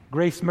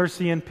Grace,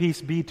 mercy, and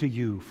peace be to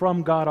you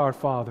from God our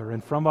Father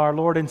and from our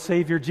Lord and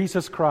Savior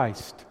Jesus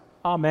Christ.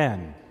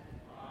 Amen.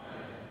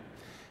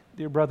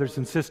 Dear brothers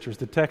and sisters,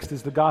 the text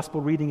is the gospel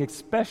reading,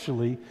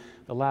 especially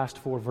the last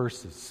 4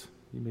 verses.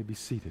 You may be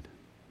seated.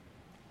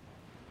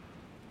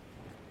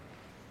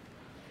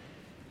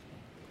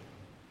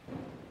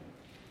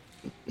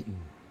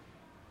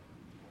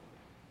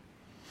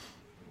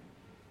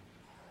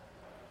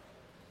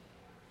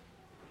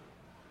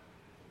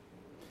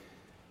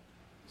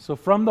 So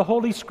from the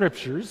Holy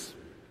Scriptures,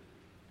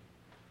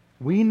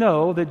 we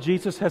know that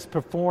Jesus has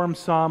performed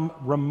some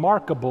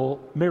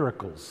remarkable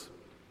miracles.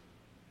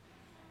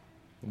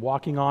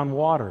 Walking on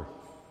water.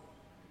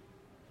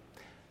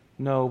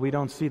 No, we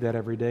don't see that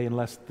every day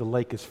unless the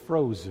lake is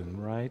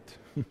frozen, right?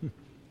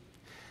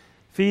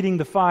 Feeding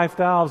the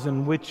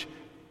 5,000, which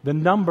the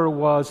number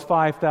was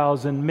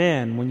 5,000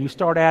 men. When you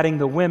start adding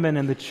the women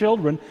and the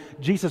children,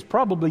 Jesus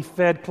probably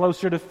fed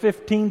closer to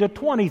 15,000 to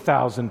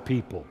 20,000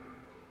 people.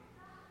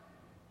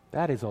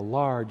 That is a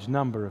large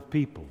number of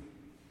people.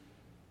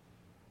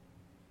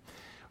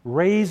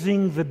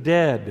 Raising the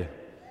dead,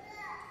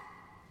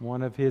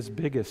 one of his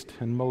biggest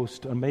and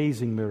most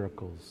amazing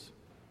miracles.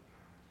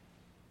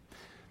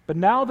 But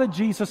now that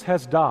Jesus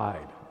has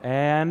died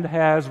and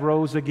has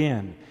rose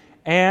again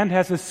and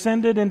has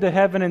ascended into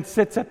heaven and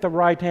sits at the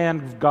right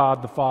hand of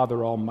God the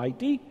Father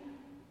Almighty,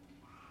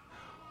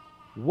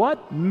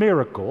 what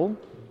miracle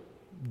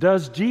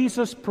does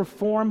Jesus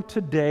perform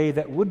today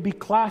that would be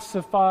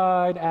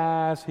classified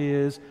as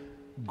his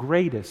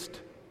greatest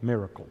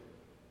miracle?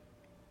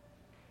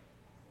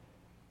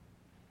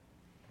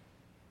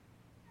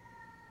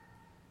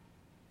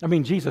 I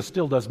mean, Jesus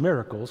still does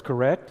miracles,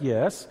 correct?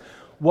 Yes.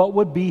 What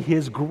would be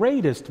his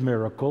greatest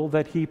miracle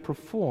that he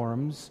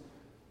performs?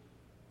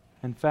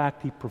 In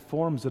fact, he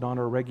performs it on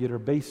a regular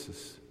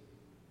basis.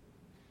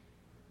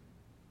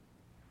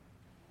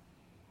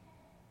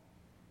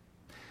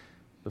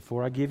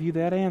 Before I give you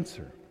that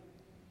answer,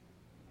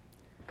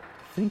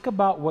 think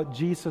about what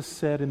Jesus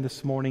said in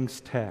this morning's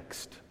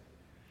text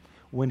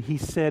when he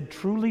said,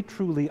 "Truly,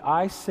 truly,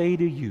 I say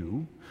to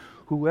you,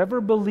 whoever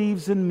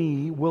believes in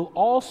me will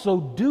also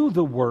do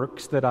the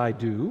works that I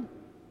do,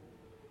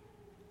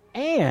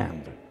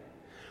 and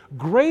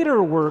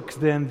greater works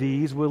than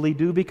these will he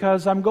do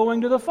because I'm going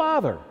to the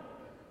Father."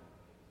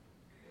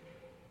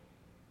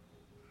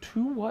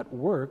 To what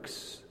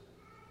works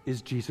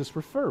is Jesus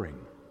referring?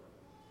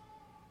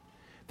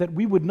 That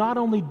we would not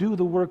only do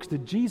the works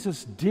that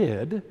Jesus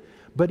did,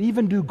 but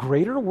even do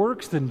greater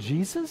works than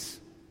Jesus?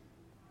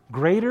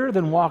 Greater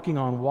than walking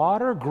on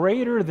water?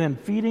 Greater than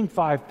feeding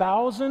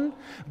 5,000?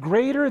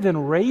 Greater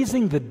than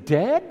raising the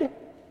dead?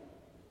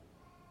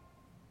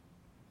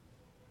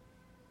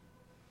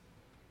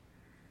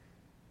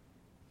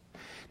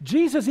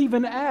 Jesus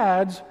even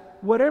adds,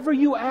 "Whatever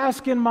you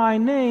ask in my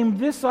name,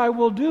 this I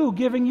will do,"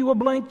 giving you a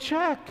blank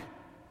check.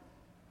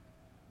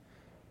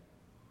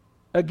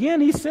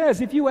 Again, he says,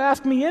 "If you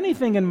ask me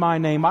anything in my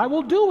name, I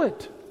will do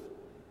it."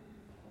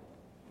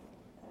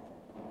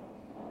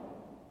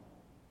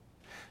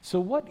 So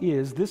what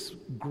is this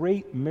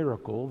great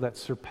miracle that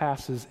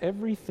surpasses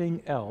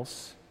everything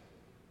else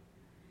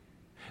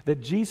that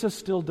Jesus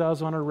still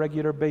does on a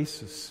regular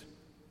basis?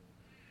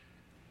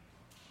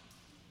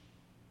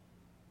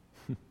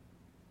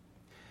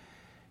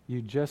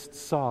 You just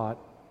saw it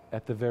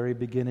at the very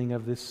beginning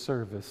of this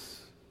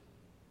service.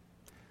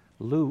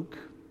 Luke,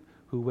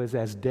 who was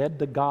as dead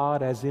to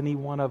God as any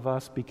one of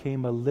us,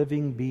 became a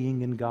living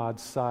being in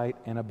God's sight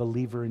and a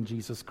believer in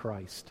Jesus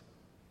Christ.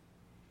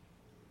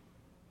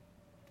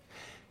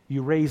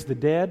 You raise the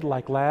dead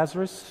like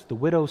Lazarus, the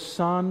widow's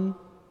son.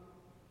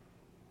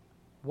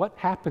 What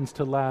happens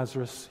to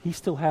Lazarus? He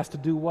still has to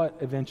do what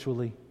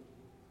eventually?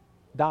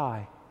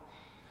 Die.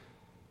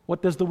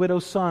 What does the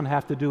widow's son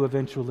have to do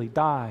eventually?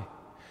 Die.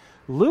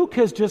 Luke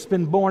has just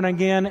been born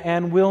again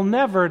and will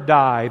never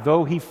die.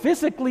 Though he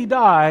physically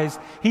dies,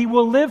 he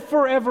will live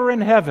forever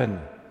in heaven.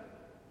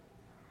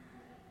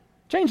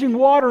 Changing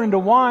water into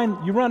wine,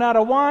 you run out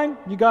of wine,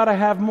 you got to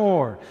have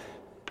more.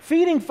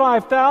 Feeding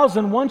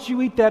 5,000, once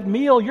you eat that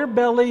meal, your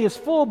belly is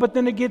full, but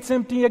then it gets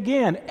empty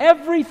again.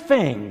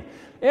 Everything,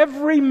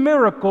 every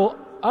miracle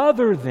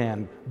other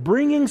than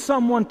bringing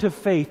someone to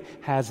faith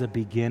has a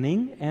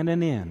beginning and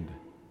an end.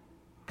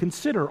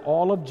 Consider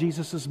all of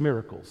Jesus'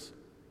 miracles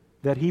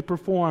that he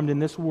performed in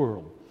this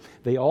world.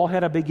 They all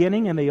had a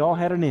beginning and they all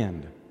had an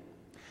end.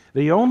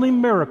 The only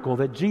miracle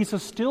that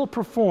Jesus still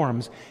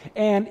performs,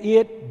 and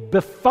it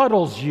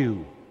befuddles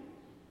you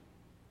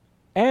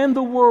and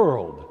the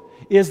world,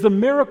 is the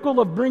miracle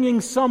of bringing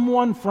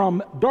someone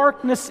from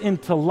darkness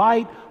into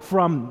light,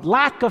 from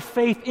lack of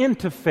faith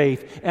into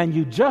faith, and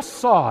you just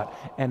saw it,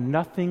 and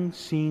nothing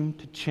seemed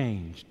to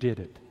change, did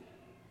it?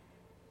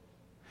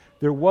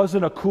 There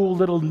wasn't a cool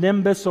little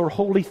nimbus or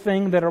holy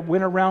thing that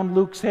went around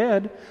Luke's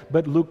head,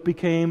 but Luke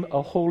became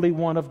a holy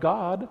one of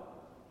God.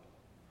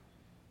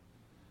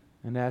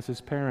 And as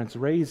his parents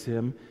raise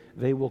him,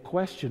 they will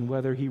question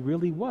whether he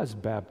really was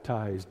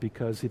baptized,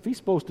 because if he's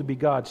supposed to be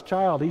God's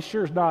child, he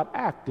sure is not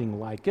acting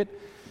like it.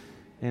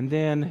 And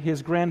then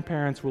his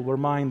grandparents will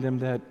remind them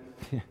that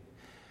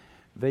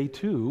they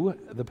too,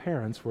 the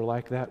parents, were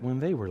like that when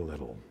they were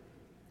little.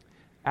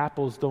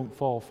 Apples don't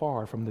fall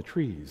far from the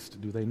trees,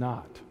 do they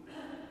not?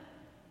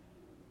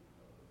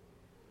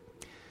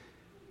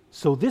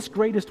 So this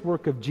greatest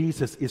work of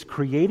Jesus is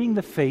creating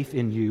the faith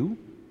in you.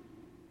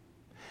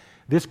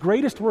 This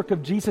greatest work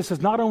of Jesus is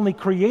not only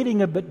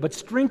creating it, but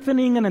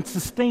strengthening and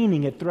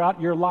sustaining it throughout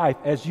your life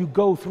as you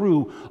go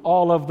through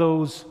all of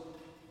those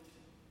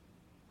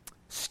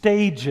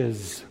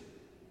stages,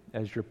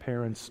 as your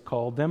parents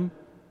called them.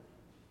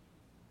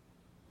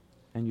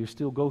 And you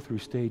still go through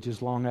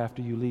stages long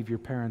after you leave your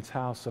parents'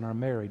 house and are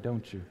married,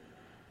 don't you?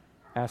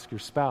 Ask your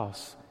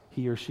spouse.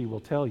 He or she will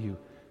tell you,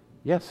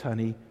 yes,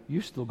 honey,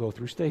 you still go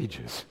through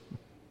stages.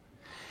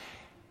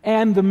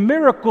 And the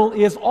miracle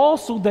is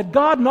also that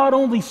God not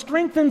only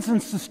strengthens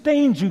and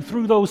sustains you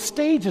through those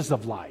stages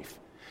of life,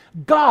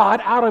 God,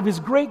 out of His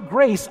great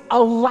grace,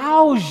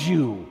 allows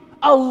you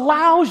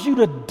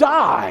to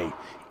die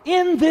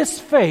in this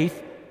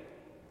faith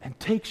and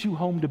takes you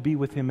home to be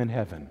with Him in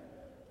heaven.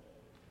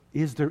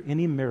 Is there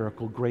any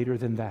miracle greater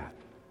than that?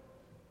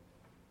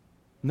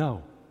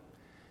 No.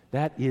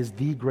 That is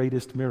the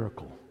greatest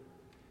miracle.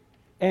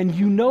 And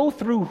you know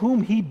through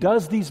whom He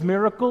does these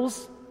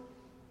miracles?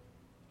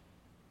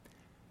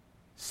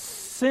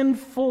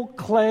 Sinful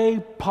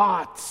clay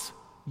pots,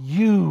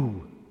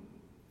 you.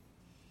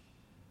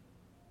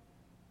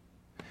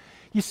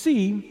 You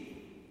see,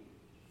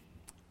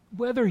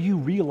 whether you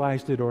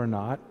realized it or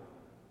not,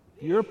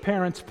 your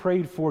parents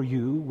prayed for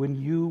you when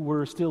you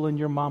were still in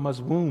your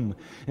mama's womb.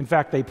 In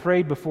fact, they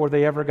prayed before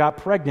they ever got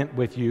pregnant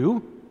with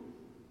you.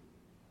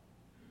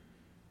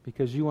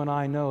 Because you and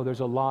I know there's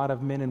a lot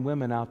of men and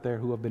women out there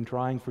who have been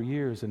trying for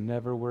years and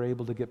never were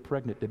able to get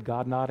pregnant. Did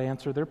God not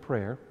answer their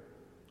prayer?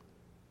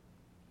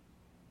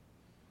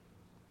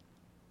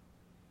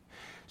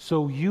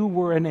 So you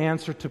were an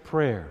answer to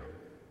prayer.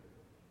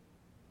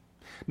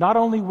 Not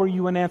only were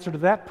you an answer to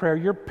that prayer,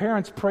 your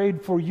parents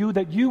prayed for you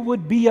that you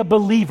would be a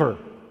believer.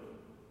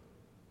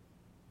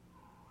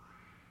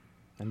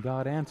 And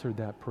God answered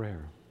that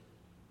prayer.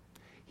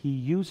 He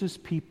uses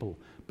people,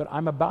 but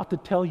I'm about to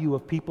tell you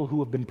of people who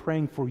have been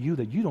praying for you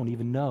that you don't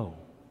even know.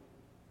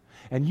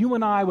 And you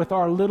and I, with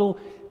our little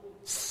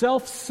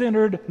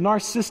self-centered,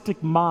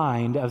 narcissistic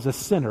mind as a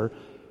sinner,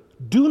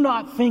 do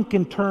not think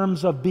in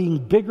terms of being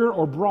bigger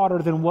or broader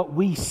than what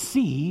we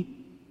see.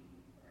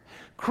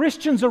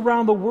 Christians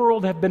around the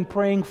world have been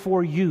praying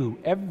for you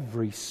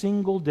every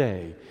single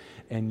day,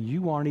 and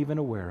you aren't even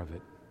aware of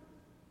it.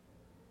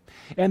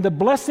 And the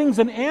blessings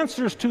and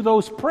answers to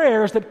those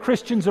prayers that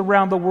Christians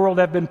around the world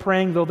have been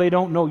praying, though they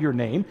don't know your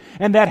name,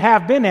 and that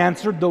have been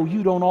answered, though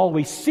you don't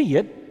always see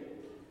it,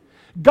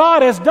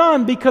 God has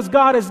done because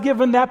God has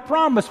given that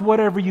promise,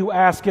 whatever you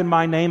ask in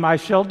my name, I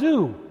shall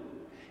do.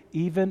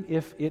 Even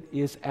if it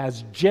is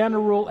as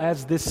general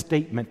as this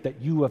statement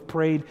that you have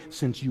prayed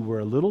since you were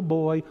a little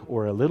boy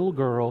or a little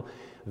girl,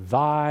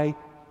 thy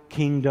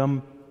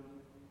kingdom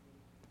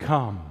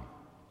come.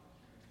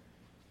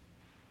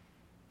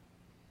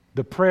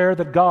 The prayer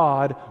that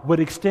God would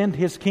extend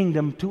His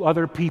kingdom to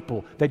other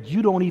people that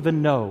you don't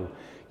even know.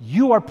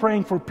 You are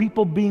praying for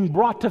people being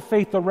brought to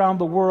faith around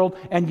the world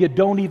and you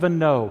don't even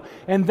know.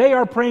 And they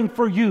are praying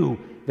for you.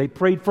 They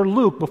prayed for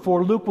Luke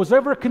before Luke was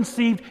ever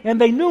conceived, and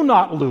they knew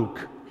not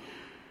Luke.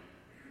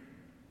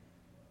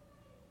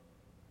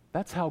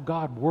 That's how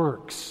God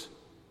works.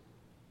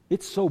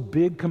 It's so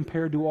big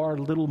compared to our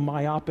little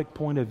myopic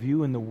point of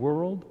view in the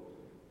world.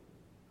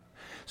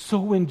 So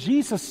when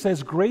Jesus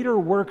says, greater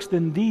works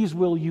than these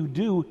will you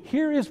do,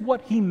 here is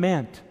what He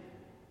meant.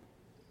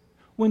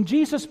 When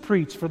Jesus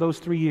preached for those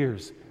 3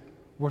 years,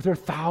 were there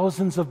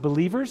thousands of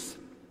believers?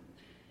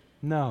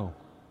 No.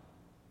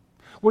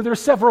 Were there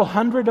several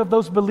hundred of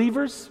those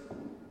believers?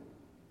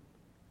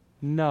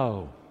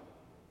 No.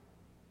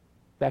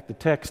 In fact, the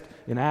text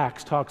in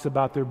Acts talks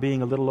about there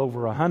being a little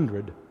over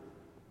 100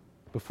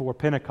 before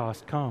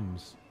Pentecost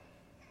comes.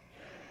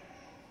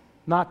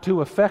 Not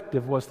too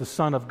effective was the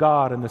Son of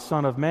God and the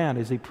Son of Man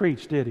as He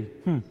preached, did He?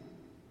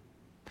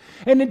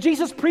 And then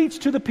Jesus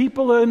preached to the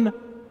people in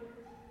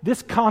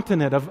this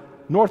continent of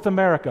North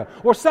America,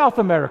 or South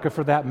America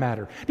for that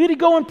matter. Did He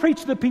go and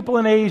preach to the people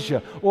in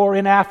Asia, or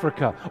in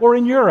Africa, or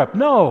in Europe?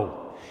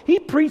 No. He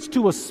preached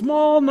to a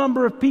small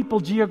number of people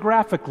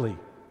geographically.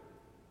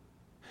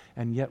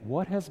 And yet,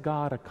 what has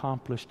God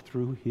accomplished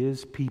through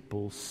His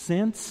people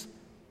since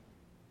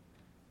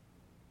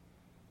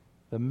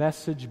the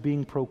message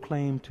being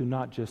proclaimed to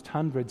not just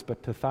hundreds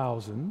but to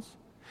thousands,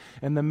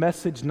 and the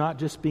message not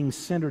just being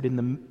centered in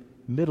the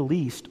Middle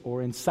East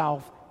or in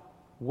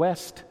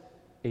Southwest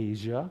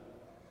Asia,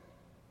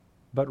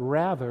 but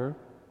rather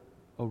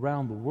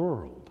around the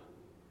world?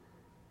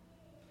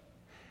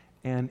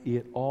 And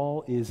it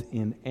all is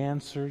in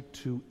answer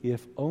to,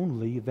 if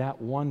only,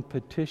 that one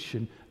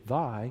petition,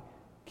 thy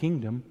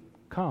kingdom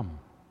come.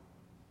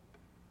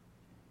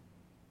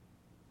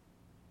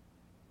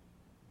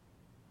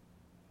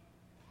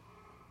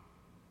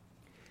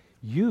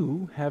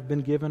 You have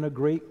been given a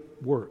great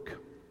work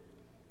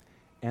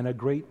and a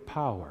great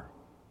power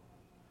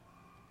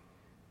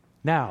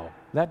Now,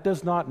 that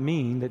does not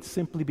mean that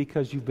simply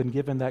because you've been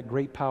given that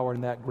great power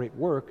and that great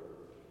work,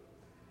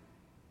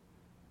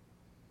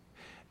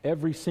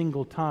 every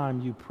single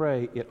time you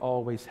pray, it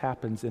always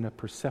happens in a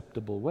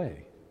perceptible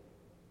way.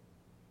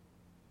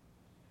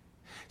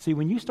 See,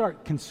 when you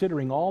start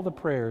considering all the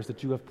prayers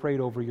that you have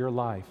prayed over your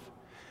life,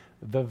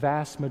 the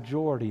vast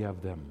majority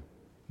of them,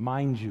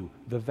 mind you,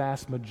 the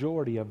vast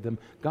majority of them,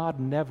 God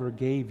never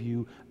gave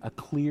you a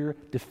clear,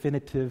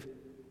 definitive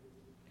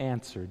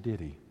answer, did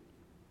He?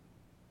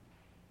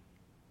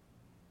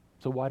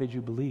 So why did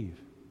you believe?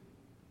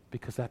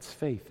 Because that's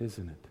faith,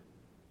 isn't it?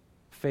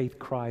 Faith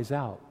cries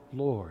out,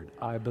 Lord,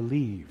 I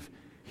believe.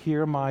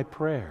 Hear my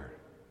prayer.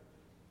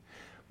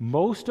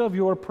 Most of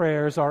your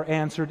prayers are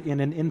answered in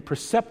an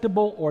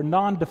imperceptible or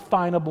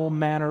non-definable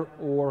manner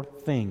or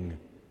thing.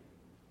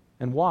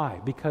 And why?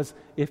 Because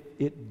if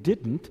it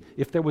didn't,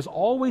 if there was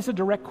always a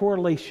direct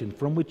correlation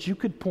from which you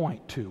could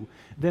point to,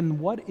 then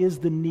what is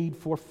the need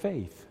for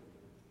faith?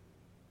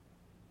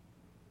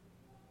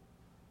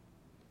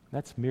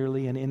 That's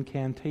merely an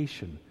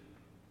incantation,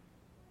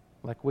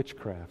 like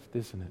witchcraft,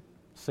 isn't it?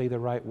 Say the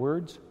right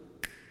words,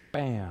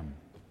 bam.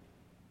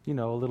 You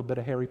know, a little bit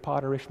of Harry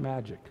Potter-ish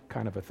magic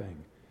kind of a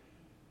thing.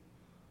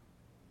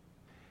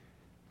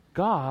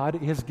 God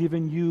has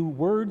given you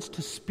words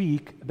to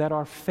speak that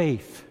are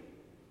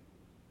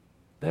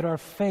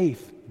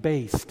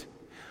faith-based,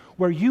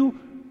 where you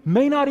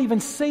may not even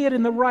say it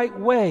in the right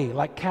way,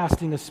 like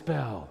casting a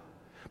spell,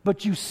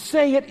 but you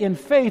say it in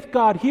faith.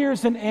 God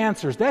hears and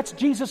answers. That's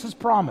Jesus'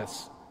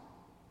 promise.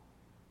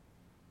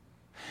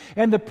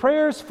 And the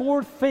prayers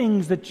for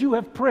things that you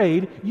have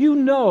prayed, you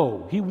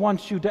know He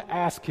wants you to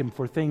ask Him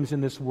for things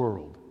in this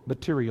world,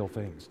 material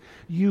things.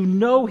 You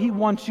know He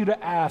wants you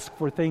to ask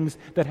for things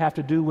that have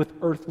to do with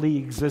earthly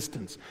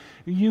existence.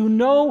 You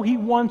know He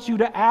wants you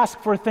to ask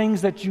for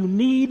things that you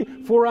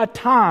need for a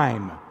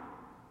time.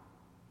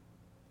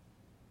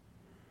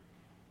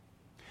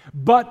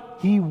 But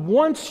He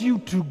wants you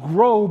to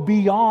grow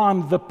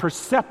beyond the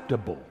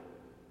perceptible,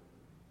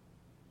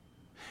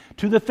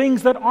 to the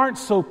things that aren't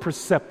so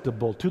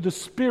perceptible, to the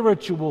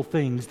spiritual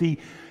things, the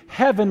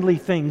heavenly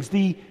things,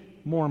 the,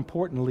 more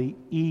importantly,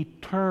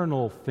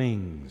 eternal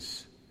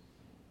things.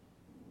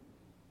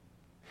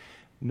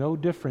 No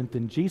different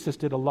than Jesus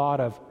did a lot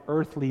of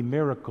earthly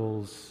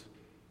miracles,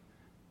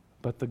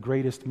 but the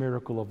greatest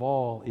miracle of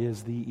all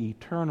is the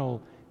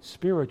eternal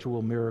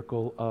spiritual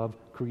miracle of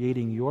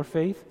creating your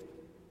faith,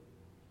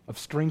 of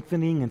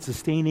strengthening and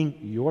sustaining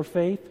your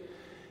faith,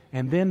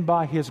 and then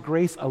by His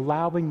grace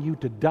allowing you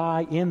to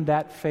die in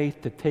that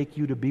faith to take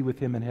you to be with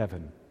Him in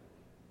heaven.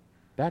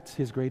 That's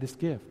His greatest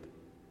gift.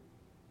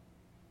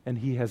 And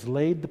He has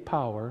laid the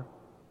power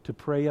to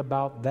pray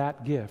about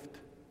that gift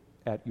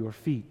at your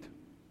feet.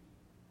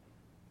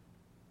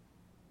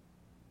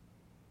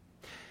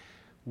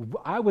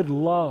 I would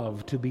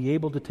love to be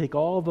able to take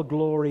all the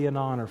glory and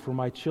honor for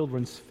my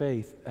children's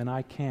faith, and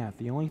I can't.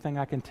 The only thing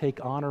I can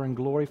take honor and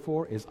glory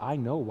for is I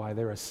know why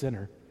they're a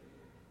sinner.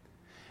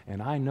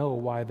 And I know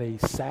why they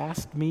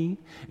sassed me,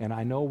 and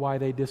I know why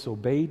they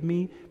disobeyed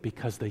me,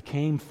 because they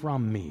came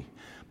from me.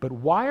 But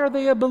why are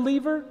they a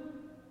believer?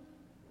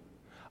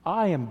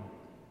 I am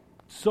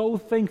so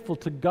thankful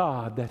to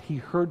God that He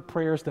heard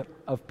prayers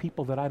of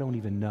people that I don't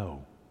even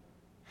know.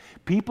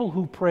 People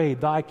who pray,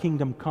 Thy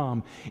kingdom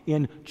come,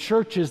 in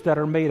churches that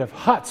are made of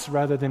huts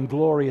rather than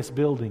glorious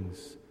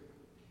buildings.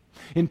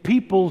 In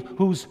people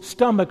whose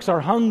stomachs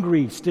are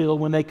hungry still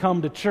when they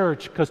come to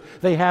church because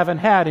they haven't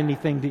had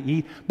anything to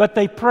eat, but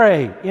they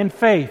pray in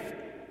faith,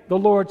 the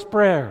Lord's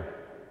Prayer.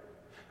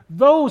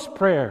 Those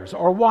prayers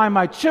are why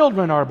my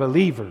children are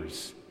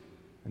believers,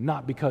 and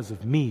not because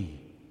of me.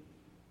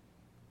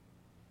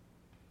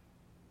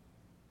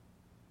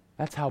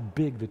 That's how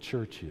big the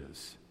church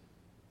is.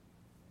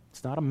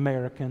 It's not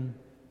American.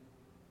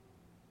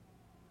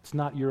 It's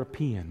not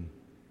European.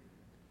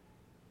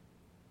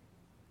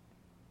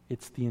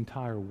 It's the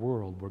entire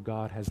world where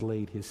God has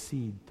laid His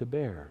seed to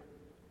bear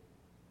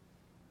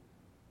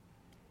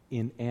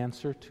in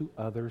answer to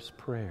others'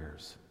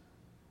 prayers.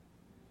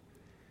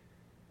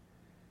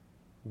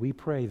 We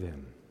pray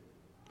then.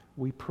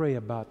 We pray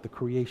about the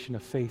creation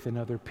of faith in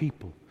other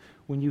people.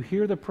 When you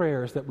hear the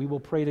prayers that we will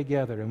pray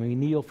together and we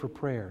kneel for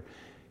prayer,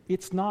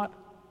 it's not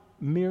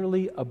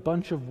merely a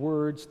bunch of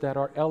words that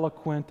are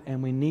eloquent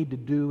and we need to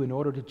do in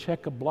order to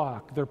check a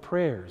block. They're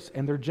prayers,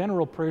 and they're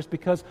general prayers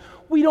because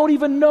we don't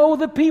even know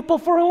the people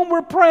for whom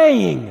we're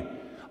praying.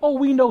 Oh,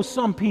 we know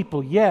some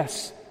people,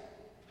 yes.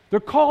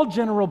 They're called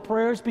general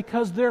prayers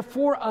because they're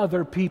for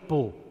other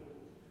people.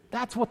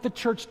 That's what the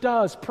church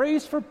does.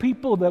 Prays for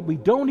people that we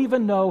don't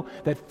even know,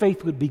 that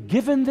faith would be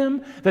given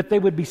them, that they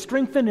would be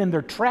strengthened in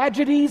their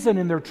tragedies and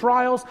in their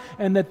trials,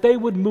 and that they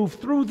would move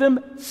through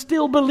them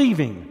still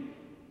believing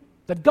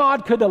that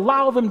God could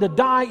allow them to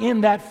die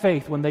in that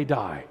faith when they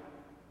die.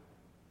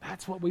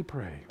 That's what we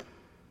pray.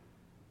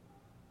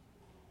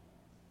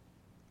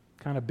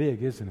 Kind of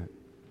big, isn't it?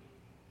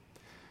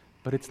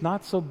 But it's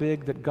not so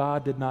big that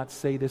God did not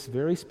say this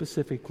very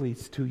specifically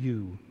to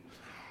you.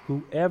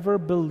 Whoever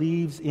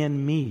believes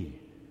in me,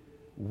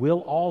 will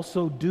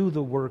also do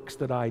the works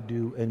that I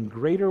do, and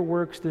greater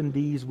works than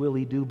these will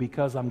he do,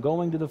 because I'm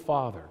going to the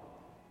Father.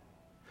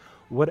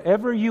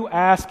 Whatever you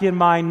ask in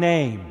my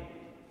name,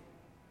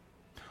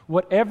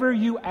 whatever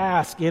you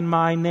ask in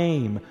my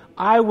name,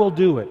 I will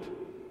do it,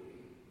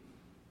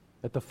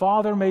 that the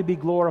Father may be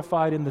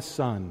glorified in the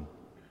Son.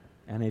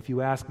 And if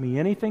you ask me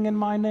anything in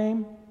my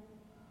name,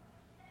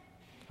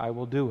 I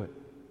will do it.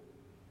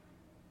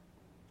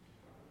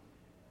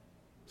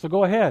 So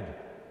go ahead,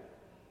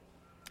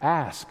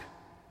 ask,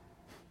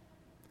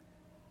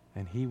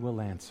 and he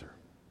will answer.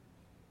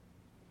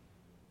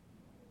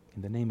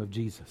 In the name of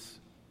Jesus,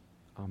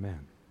 amen.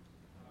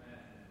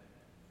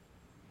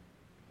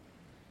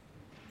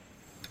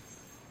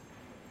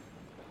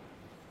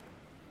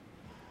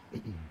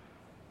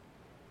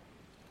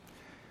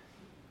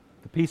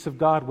 The peace of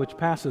God which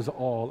passes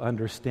all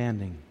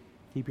understanding,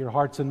 keep your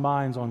hearts and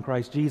minds on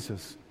Christ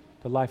Jesus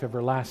to life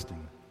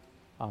everlasting.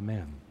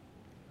 Amen.